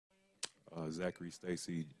Zachary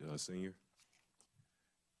Stacy, Sr.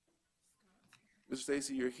 Mr.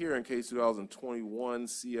 Stacy, you're here in case 2021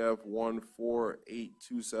 CF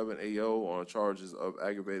 14827AO on charges of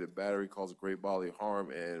aggravated battery, cause of great bodily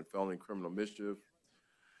harm, and felony criminal mischief.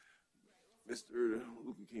 Mr.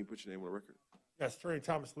 Luca, can you put your name on the record? Yes, Attorney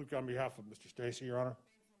Thomas Luca on behalf of Mr. Stacy, Your Honor.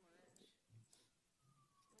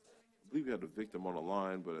 I believe we have the victim on the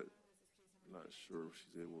line, but I'm not sure if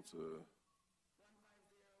she's able to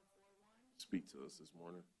speak to us this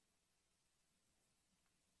morning.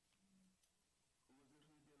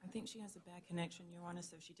 I think she has a bad connection, Your Honor,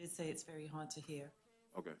 so she did say it's very hard to hear.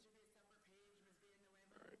 Okay. All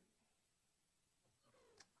right.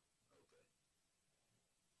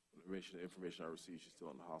 The information I received, she's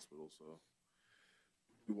still in the hospital, so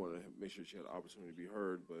we want to make sure she had an opportunity to be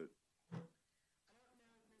heard. But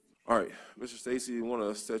all right, Mr. Stacy, you want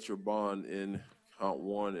to set your bond in count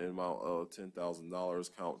 1 in amount of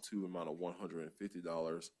 $10,000, count 2 amount of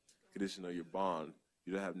 $150. Condition of your bond: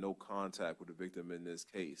 you don't have no contact with the victim in this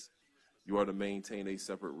case. You are to maintain a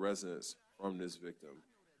separate residence from this victim.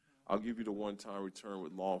 I'll give you the one-time return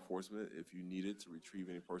with law enforcement if you need it to retrieve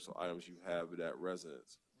any personal items you have at that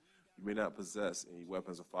residence. You may not possess any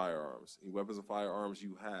weapons or firearms. Any weapons or firearms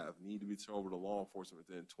you have need to be turned over to law enforcement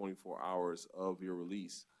within 24 hours of your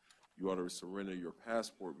release. You ought to surrender your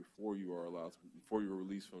passport before you are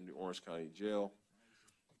released from the Orange County Jail.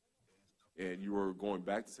 And you are going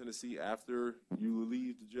back to Tennessee after you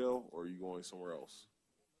leave the jail, or are you going somewhere else?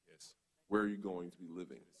 Yes. Where are you going to be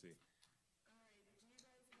living? Tennessee.